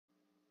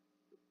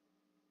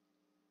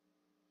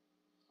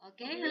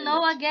Okay,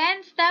 hello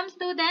again, STEM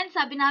students.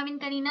 Sabi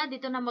namin kanina,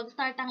 dito na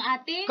mag-start ang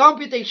ating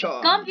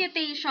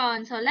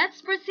computation. So,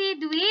 let's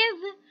proceed with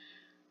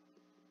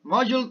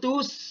Module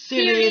 2,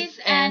 Series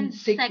and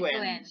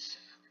Sequence.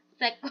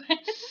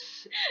 Sequence.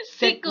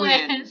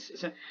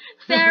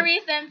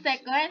 Series and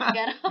sequence.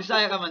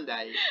 Bisaya ka man,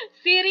 Day.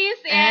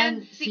 Series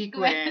and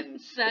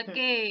sequence.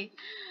 Okay.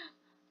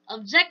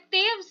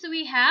 Objectives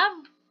we have: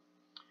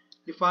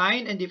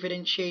 define and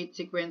differentiate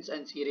sequence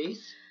and series.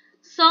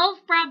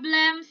 Solve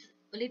problems.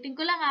 Ulitin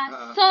ko lang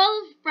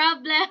solve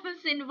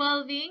problems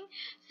involving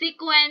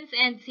sequence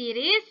and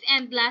series.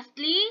 And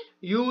lastly,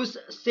 use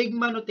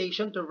sigma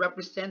notation to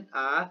represent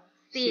a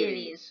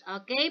series.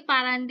 Okay,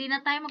 para hindi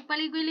na tayo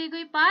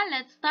magpaligoy-ligoy pa,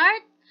 let's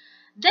start.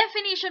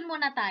 Definition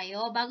muna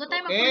tayo bago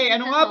tayo mag-proceed sa solving.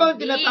 Ano nga bang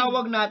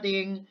tinatawag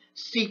nating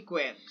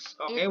sequence?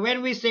 Okay,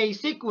 when we say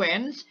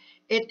sequence,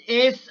 it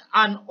is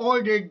an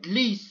ordered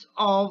list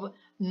of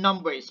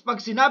numbers.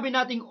 Pag sinabi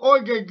nating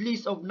ordered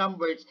list of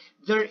numbers,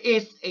 there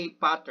is a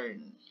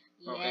pattern.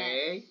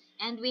 Okay? Yes.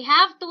 And we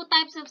have two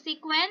types of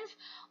sequence.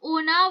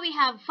 Una, we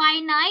have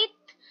finite.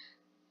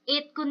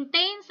 It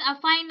contains a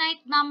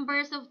finite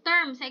numbers of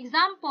terms.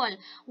 Example,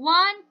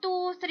 1,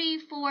 2,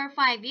 3, 4,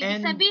 5.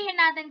 Ibig sabihin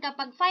natin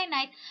kapag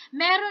finite,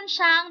 meron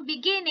siyang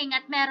beginning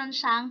at meron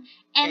siyang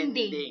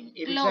ending.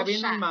 Ibig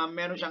sabihin nun, ma'am,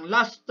 meron siyang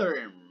last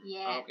term.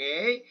 Yes.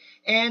 Okay?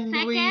 And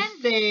second, we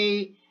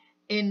say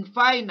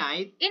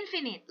infinite,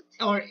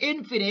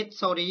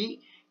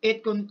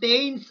 it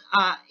contains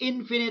a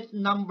infinite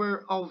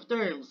number of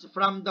terms.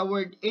 From the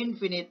word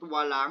infinite,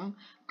 walang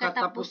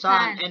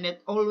katapusan. And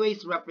it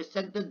always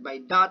represented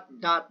by dot,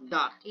 dot,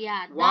 dot.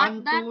 Yeah,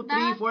 1, 2,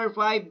 3, 4,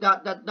 5,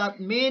 dot, dot,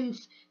 dot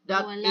means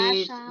that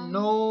is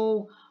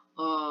no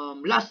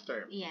last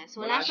term. Yes,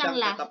 wala siyang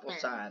last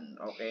katapusan.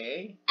 Term.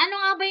 Okay?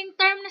 Ano nga ba yung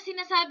term na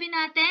sinasabi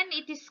natin?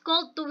 It is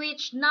called to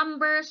which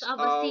numbers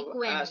of a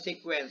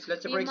sequence.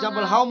 Let's say, for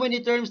example, how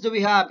many terms do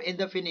we have in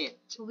the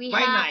finite?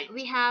 Finite.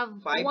 We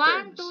have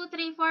 1, 2,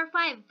 3, 4,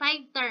 5.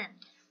 5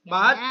 terms.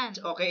 But,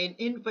 okay,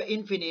 in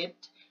infinite,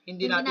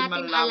 hindi natin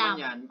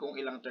malalaman yan kung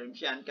ilang terms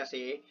yan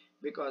kasi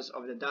because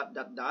of the dot,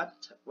 dot, dot,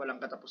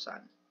 walang katapusan.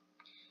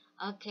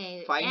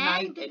 Okay.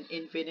 Finite and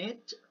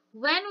infinite.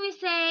 When we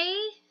say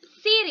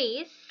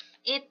series,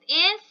 it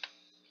is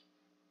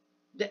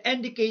the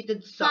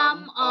indicated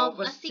sum of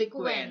a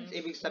sequence.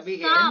 Ibig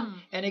sabihin,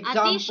 an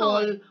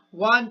example,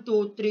 1,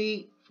 2,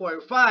 3,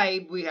 4,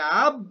 5, we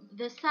have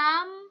the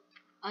sum.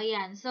 O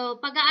yan. So,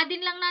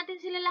 pag-aadin lang natin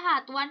sila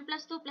lahat. 1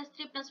 plus 2 plus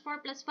 3 plus 4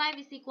 plus 5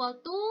 is equal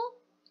to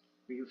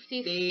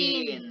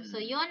 15.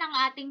 So, yon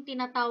ang ating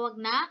tinatawag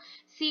na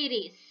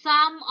series.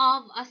 Sum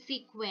of a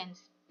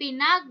sequence.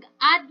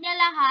 Pinag-add niya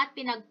lahat,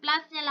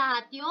 pinag-plus niya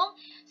lahat yung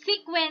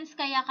sequence,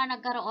 kaya ka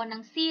nagkaroon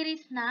ng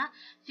series na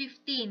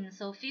 15.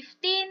 So,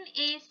 15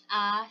 is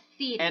a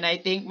series. And I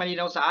think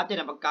malinaw sa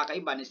atin ang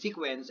magkakaiba ni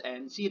sequence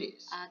and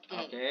series.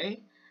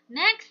 Okay.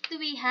 Next,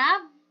 we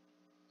have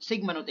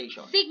sigma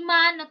notation.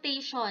 Sigma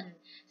notation.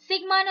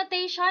 Sigma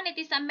notation, it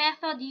is a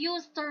method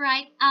used to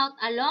write out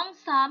a long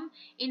sum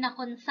in a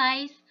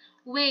concise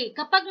way.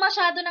 Kapag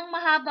masyado ng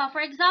mahaba,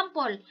 for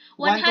example,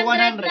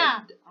 100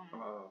 na.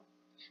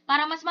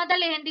 Para mas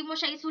madali, hindi mo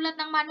siya isulat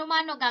ng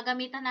mano-mano,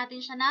 gagamitan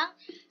natin siya ng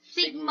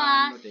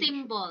sigma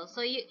symbol.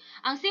 So,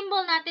 ang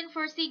symbol natin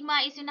for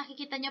sigma is yung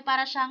nakikita nyo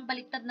para siyang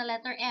baliktad na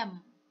letter M.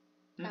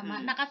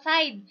 Tama?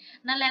 Naka-side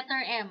na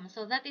letter M.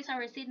 So, that is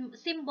our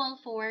symbol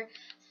for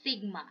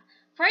sigma.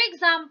 For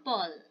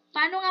example,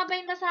 paano nga ba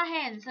yung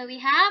basahin? So,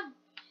 we have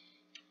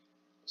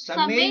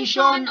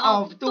summation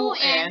of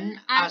 2n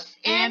as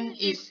n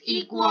is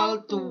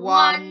equal to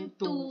 1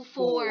 to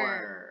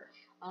 4.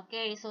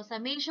 Okay, so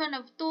summation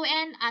of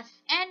 2n as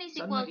n is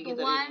equal to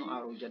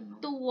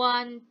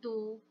 1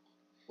 to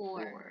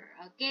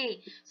 4. Okay,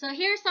 so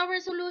here's our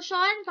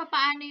solution.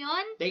 Paano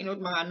yun? Take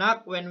note mga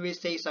anak, when we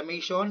say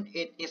summation,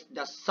 it is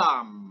the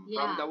sum.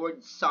 From the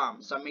word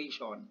sum,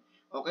 summation.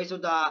 Okay, so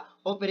the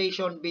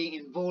operation being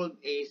involved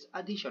is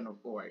addition, of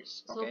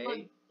course.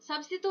 Okay?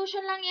 So,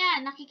 substitution lang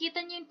yan.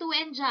 Nakikita nyo yung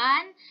 2n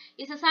dyan.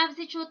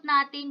 Isa-substitute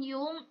natin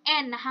yung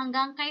n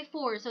hanggang kay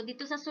 4. So,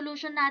 dito sa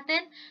solution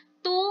natin,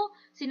 2,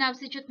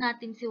 sinubstitute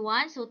natin si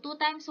 1. So, 2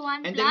 times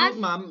 1 and plus... And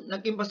then, ma'am,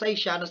 nag-emphasize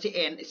siya na si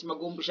n is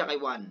mag-umpisa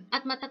kay 1.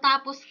 At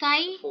matatapos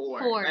kay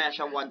 4. Kaya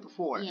siya 1 to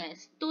 4.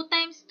 Yes. 2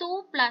 times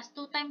 2 plus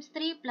 2 times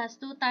 3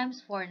 plus 2 times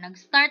 4.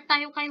 Nag-start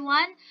tayo kay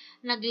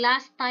 1,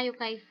 nag-last tayo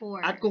kay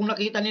 4. At kung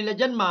nakita nila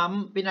dyan,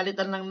 ma'am,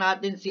 pinalitan lang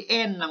natin si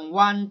n ng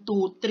 1,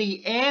 2, 3,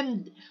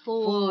 and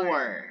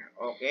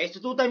 4. Okay, so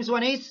 2 times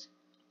 1 is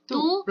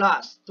 2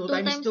 plus 2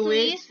 times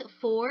 2 is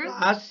 4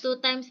 plus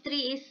 2 times 3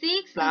 is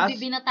 6 plus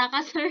bibinata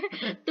ka sir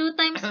 2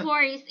 times 4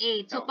 is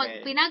 8 so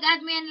pag pinag-add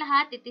mo yan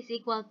lahat it is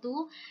equal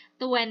to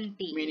 20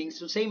 meaning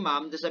to say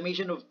ma'am the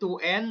summation of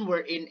 2n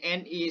wherein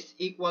n is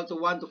equal to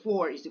 1 to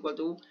 4 is equal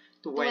to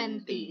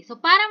 20. So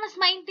para mas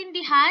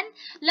maintindihan,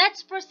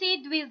 let's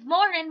proceed with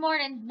more and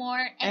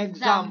more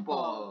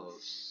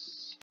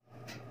examples.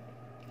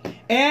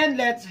 And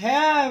let's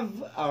have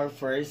our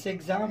first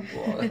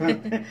example.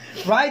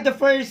 Write the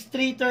first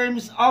three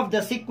terms of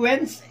the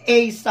sequence.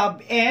 A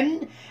sub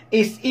n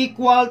is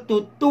equal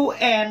to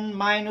 2n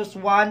minus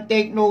 1.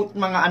 Take note,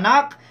 mga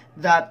anak,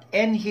 that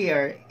n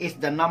here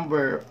is the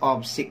number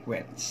of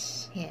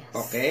sequence. Yes.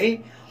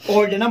 Okay?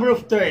 Or the number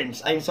of terms.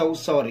 I'm so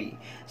sorry.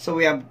 So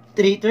we have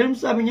three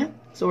terms, sabi niya.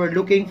 So we're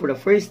looking for the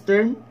first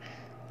term.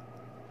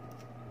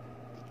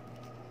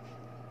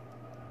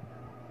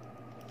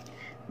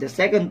 The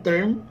second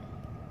term.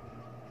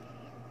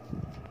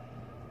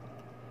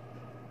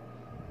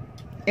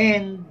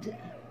 And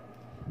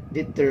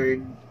the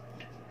third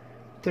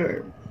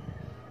term.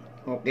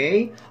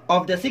 Okay?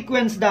 Of the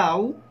sequence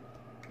daw,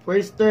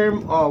 first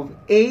term of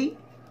A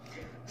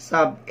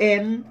sub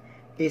n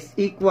is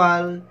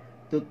equal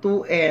to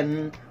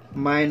 2n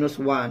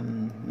minus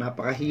 1.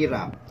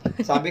 Napakahirap.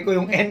 Sabi ko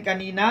yung n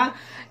kanina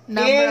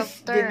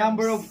is the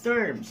number of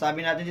terms.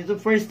 Sabi natin dito,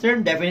 first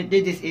term,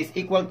 definitely this is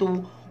equal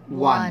to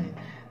 1.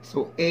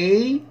 So,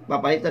 A,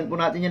 papalitan po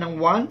natin yan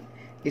ng 1.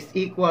 Is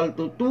equal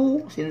to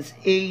 2 since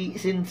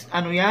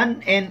ano yan,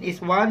 n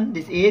is 1,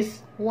 this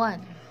is 1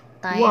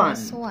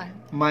 times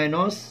 1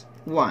 minus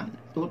 1.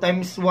 2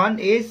 times 1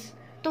 is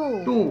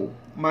 2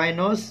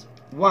 minus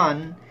 1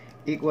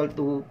 equal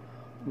to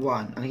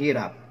 1. Ang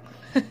hirap.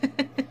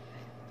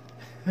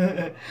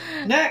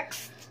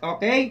 Next,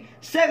 okay,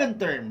 second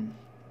term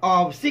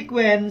of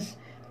sequence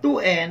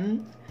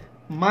 2n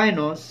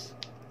minus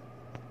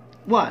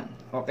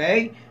 1.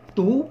 Okay,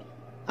 2.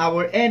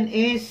 Our n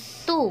is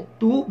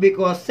 2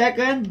 because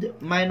second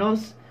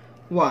minus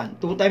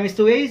 1. 2 times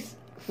 2 is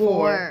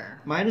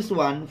 4. Minus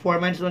 1. 4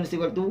 minus 1 is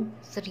equal to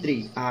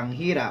 3. Ang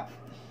hirap.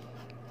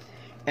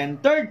 And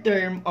third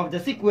term of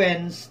the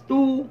sequence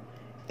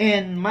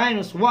 2n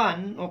minus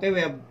 1. Okay,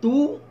 we have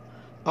 2.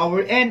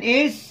 Our n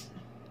is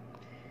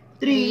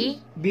 3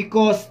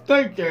 because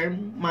third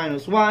term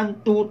minus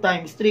 1. 2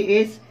 times 3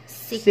 is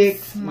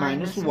 6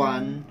 minus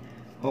 1.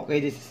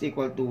 Okay, this is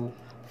equal to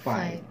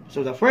 5.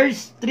 So the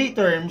first three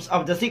terms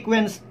of the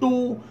sequence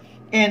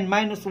 2n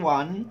minus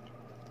 1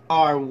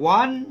 are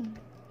 1,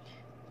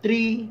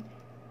 3,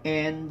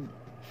 and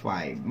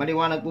 5.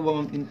 Maliwanag po ba,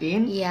 Ma'am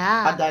Tintin?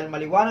 Yeah. At dahil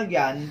maliwanag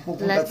yan,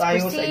 pupunta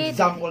tayo sa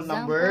example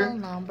number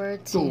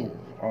 2.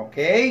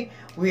 Okay?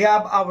 We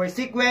have our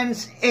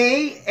sequence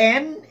A,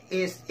 n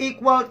is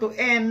equal to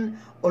n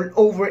all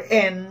over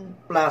n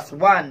plus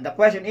 1. The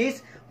question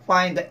is,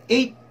 find the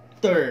 8th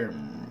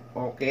term.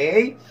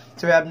 Okay?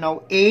 So we have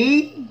now A.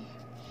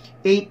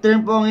 8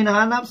 term po ang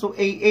hinahanap. So,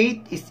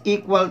 A8 is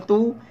equal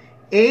to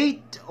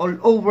 8 all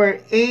over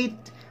 8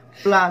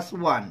 plus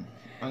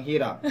 1. Ang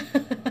hirap.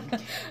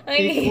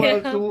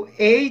 Equal to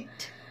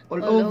 8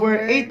 all over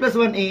 8 plus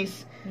 1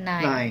 is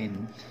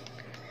 9.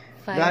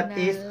 That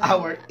is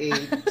our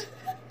 8th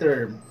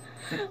term.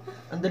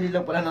 Ang dali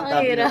lang pala ng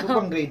topic. Ito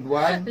pang grade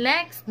 1.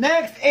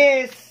 Next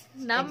is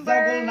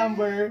example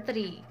number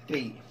 3.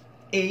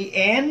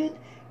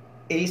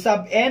 A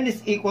sub n is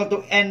equal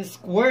to n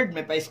squared.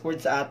 May pa-squared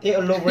sa ate.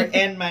 All over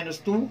n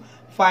minus 2.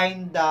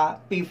 Find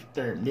the 5th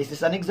term. This is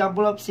an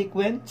example of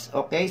sequence.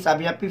 Okay,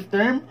 sabi niya 5th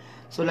term.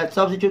 So, let's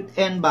substitute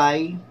n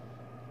by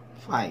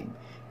 5.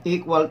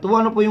 Equal to,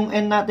 ano po yung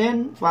n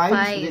natin? 5.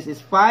 So, this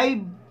is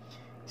 5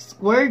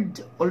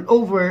 squared. All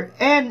over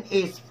n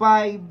is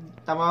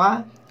 5. Tama ba?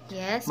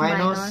 Yes,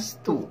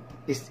 minus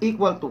 2. Is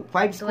equal to,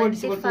 5 squared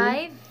is equal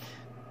to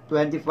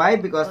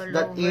 25 because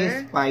that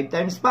is 5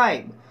 times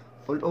 5.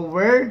 All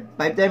over,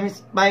 5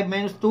 times 5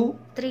 minus 2?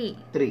 3.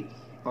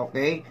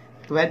 Okay?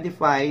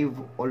 25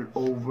 all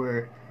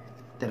over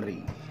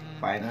 3.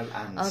 Final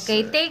answer.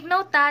 Okay, take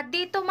note ha.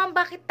 Dito, ma'am,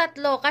 bakit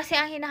tatlo? Kasi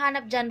ang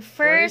hinahanap dyan,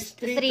 first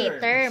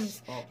 3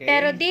 terms. Okay.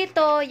 Pero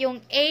dito,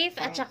 yung 8th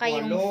at saka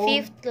yung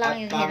 5th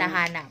lang yung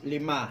hinahanap.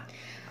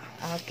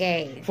 5.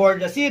 Okay. For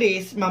the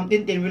series, Ma'am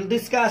Tintin will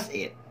discuss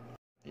it.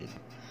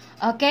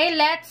 Okay,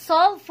 let's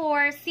solve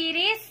for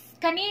series.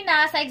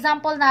 Kanina, sa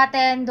example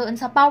natin, doon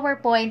sa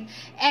PowerPoint,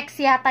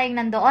 X yata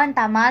yung nandoon,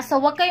 tama? So,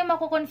 huwag kayong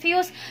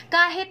makukonfuse.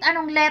 Kahit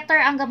anong letter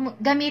ang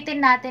gamitin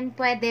natin,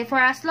 pwede. For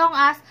as long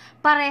as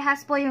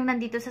parehas po yung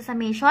nandito sa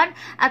summation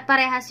at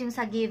parehas yung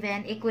sa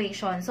given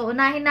equation. So,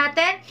 unahin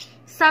natin,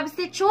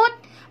 substitute.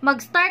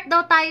 Mag-start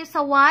daw tayo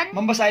sa 1.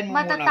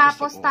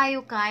 Matatapos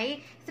tayo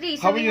kay 3.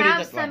 So, we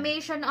have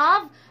summation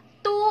of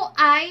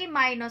 2i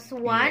minus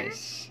 1.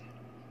 Yes.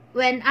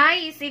 When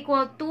i is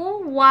equal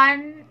to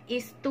 1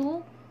 is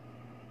to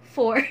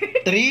 4.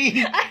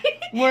 3?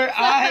 Where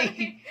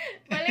I?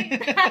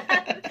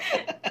 Baligtad.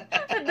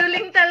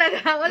 Duling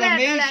talaga.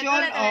 Summation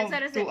of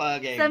 2.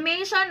 Okay.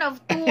 Summation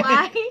of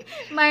 2i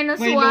minus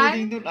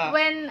 1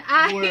 when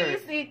i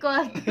is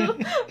equal to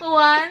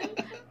 1,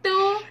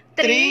 2,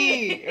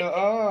 3.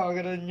 Oo,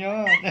 ganun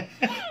yun.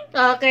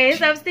 Okay,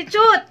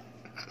 substitute.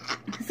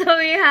 So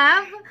we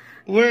have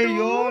where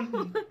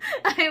yun?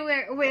 Ay,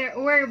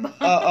 where ba?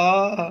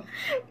 Oo.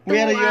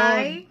 Where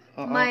yun?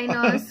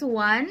 Minus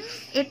 1.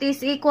 It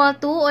is equal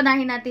to,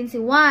 unahin natin si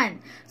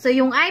 1. So,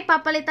 yung I,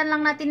 papalitan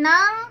lang natin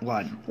ng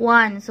 1.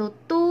 1. So,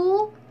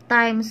 2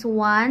 times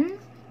 1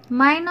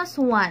 minus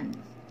 1.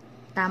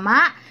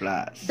 Tama?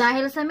 Plus.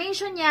 Dahil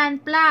summation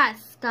yan,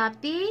 plus.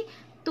 Copy.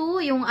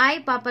 2, yung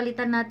I,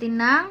 papalitan natin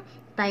ng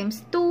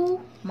times 2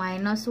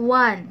 minus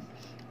 1.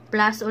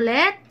 Plus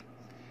ulit.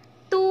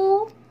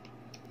 2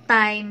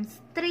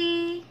 times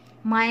 3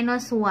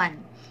 minus 1.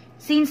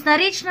 Since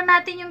na-reach na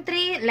natin yung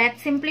 3,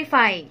 let's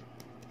simplify.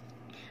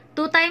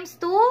 2 times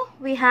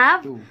 2, we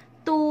have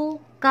 2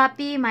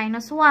 copy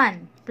minus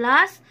 1.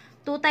 Plus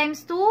 2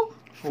 times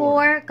 2,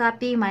 4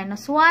 copy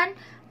minus 1.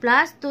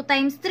 Plus 2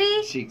 times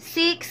 3,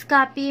 6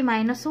 copy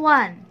minus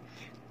 1.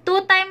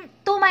 2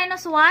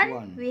 minus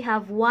 1, we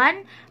have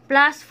 1.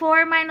 Plus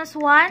 4 minus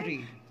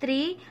 1,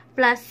 3.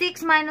 Plus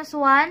 6 minus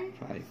 1,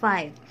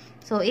 5.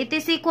 So, it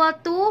is equal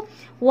to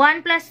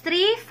 1 plus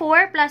 3,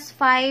 4 plus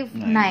 5,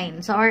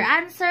 9. So, our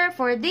answer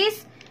for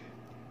this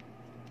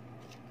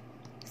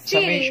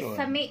series,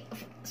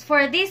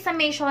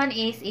 summation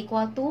is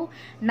equal to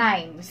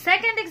 9.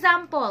 Second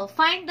example,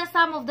 find the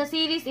sum of the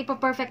series.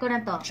 Ipa-perfect ko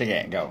na to.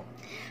 Sige, go.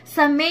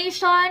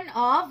 Summation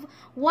of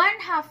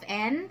 1/2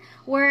 n,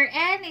 where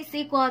n is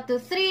equal to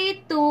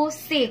 3 to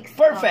 6.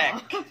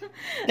 Perfect!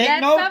 Take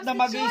note na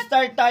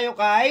mag-start tayo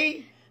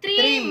kay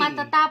 3,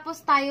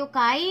 matatapos tayo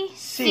kay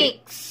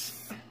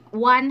 6.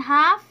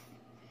 1/2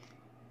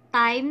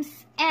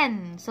 times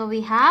n. So,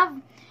 we have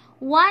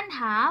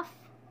 1/2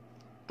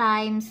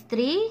 times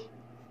 3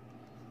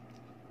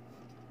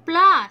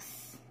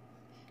 plus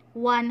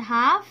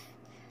 1/2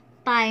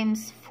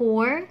 times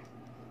 4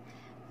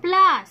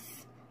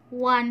 plus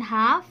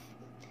 1/2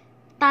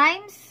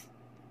 times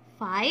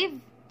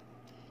 5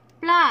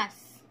 plus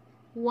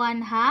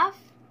 1/2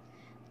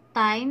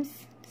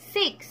 times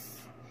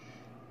 6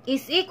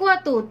 is equal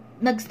to,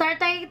 nag-start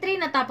tayo kay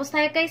 3, natapos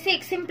tayo kay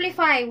 6.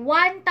 Simplify.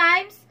 1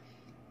 times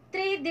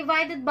 3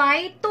 divided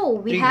by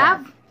 2. We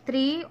have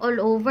 3 all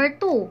over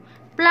 2.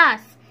 Plus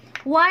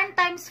 1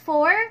 times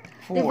 4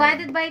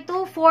 divided by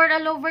 2. 4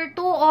 all over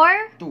 2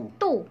 or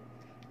 2.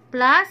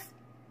 Plus,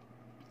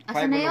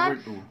 asa na yun?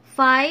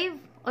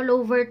 5 all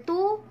over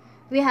 2.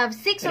 We have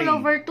 6 all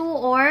over 2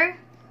 or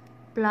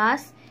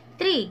plus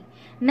 3.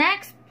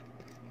 Next,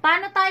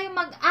 paano tayo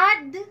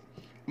mag-add?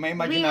 May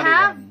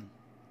imaginary 1.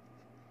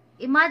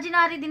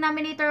 Imaginary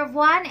denominator of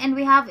 1 and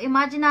we have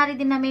imaginary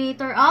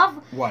denominator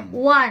of 1.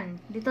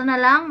 Dito na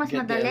lang, mas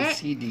madali.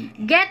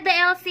 Get the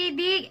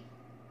LCD.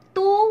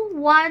 2,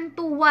 1,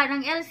 2, 1.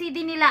 Ang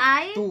LCD nila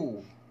ay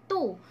 2.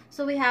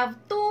 So we have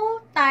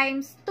 2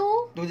 times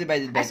 2. 2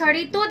 divided by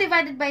 2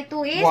 divided by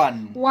 2 is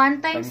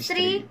 1 times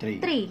 3,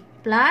 3.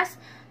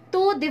 Plus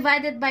 2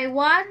 divided by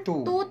 1,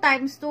 2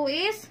 times 2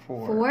 is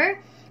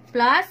 4.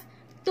 Plus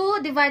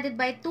 2 divided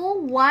by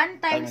 2, 1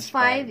 times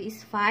 5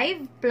 is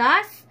 5.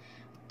 Plus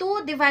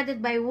 2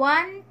 divided by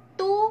 1,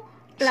 2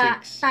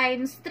 plus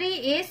times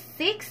 3 is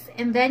 6.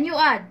 And then you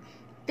add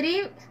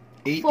 3,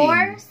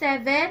 4,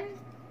 7,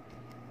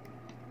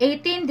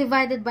 18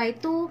 divided by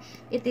 2,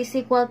 it is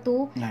equal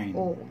to 9.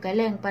 Oh,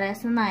 galing,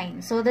 parehas na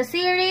 9. So, the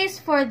series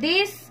for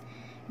this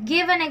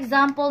given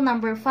example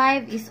number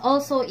 5 is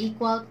also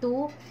equal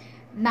to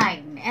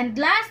 9. And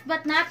last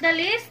but not the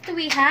least,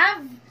 we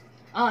have,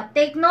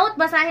 take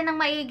note, basahin ng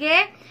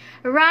maigi,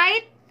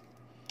 write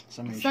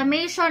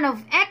summation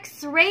of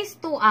x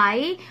raised to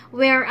I,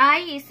 where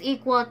I is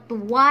equal to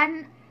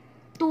 1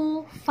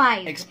 to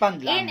 5. Expand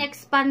lang. In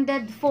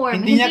expanded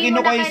form. Hindi niya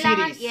kinuha yung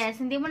series.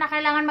 Yes, hindi mo na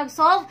kailangan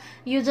mag-solve.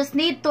 You just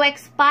need to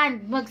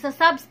expand.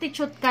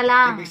 Magsa-substitute ka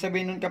lang. Ibig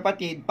sabihin nun,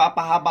 kapatid,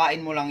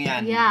 papahabain mo lang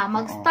yan. Yeah,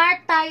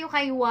 mag-start tayo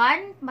kay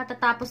 1,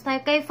 matatapos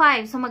tayo kay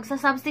 5. So,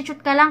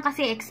 magsa-substitute ka lang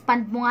kasi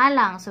expand mo nga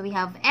lang. So, we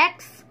have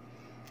x,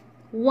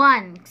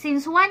 1.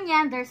 Since 1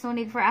 yan, there's no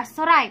need for us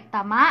to write.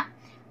 Tama?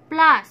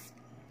 Plus,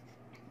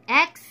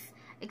 x,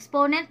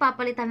 exponent,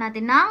 papalitan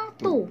natin ng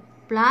 2.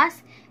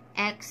 Plus,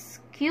 x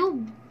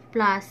cubed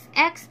plus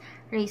x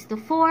raised to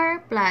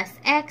 4 plus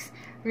x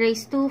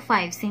raised to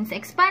 5. Since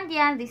expand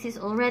yan, this is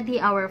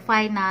already our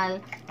final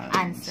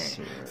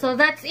answer. So,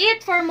 that's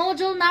it for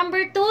module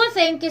number 2.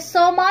 Thank you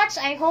so much.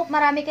 I hope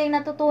marami kayong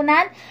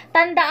natutunan.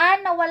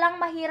 Tandaan na walang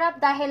mahirap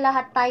dahil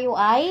lahat tayo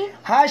ay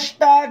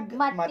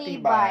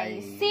 #matibay.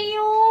 See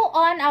you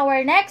on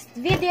our next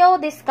video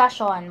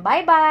discussion.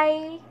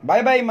 Bye-bye!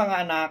 Bye-bye mga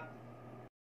anak!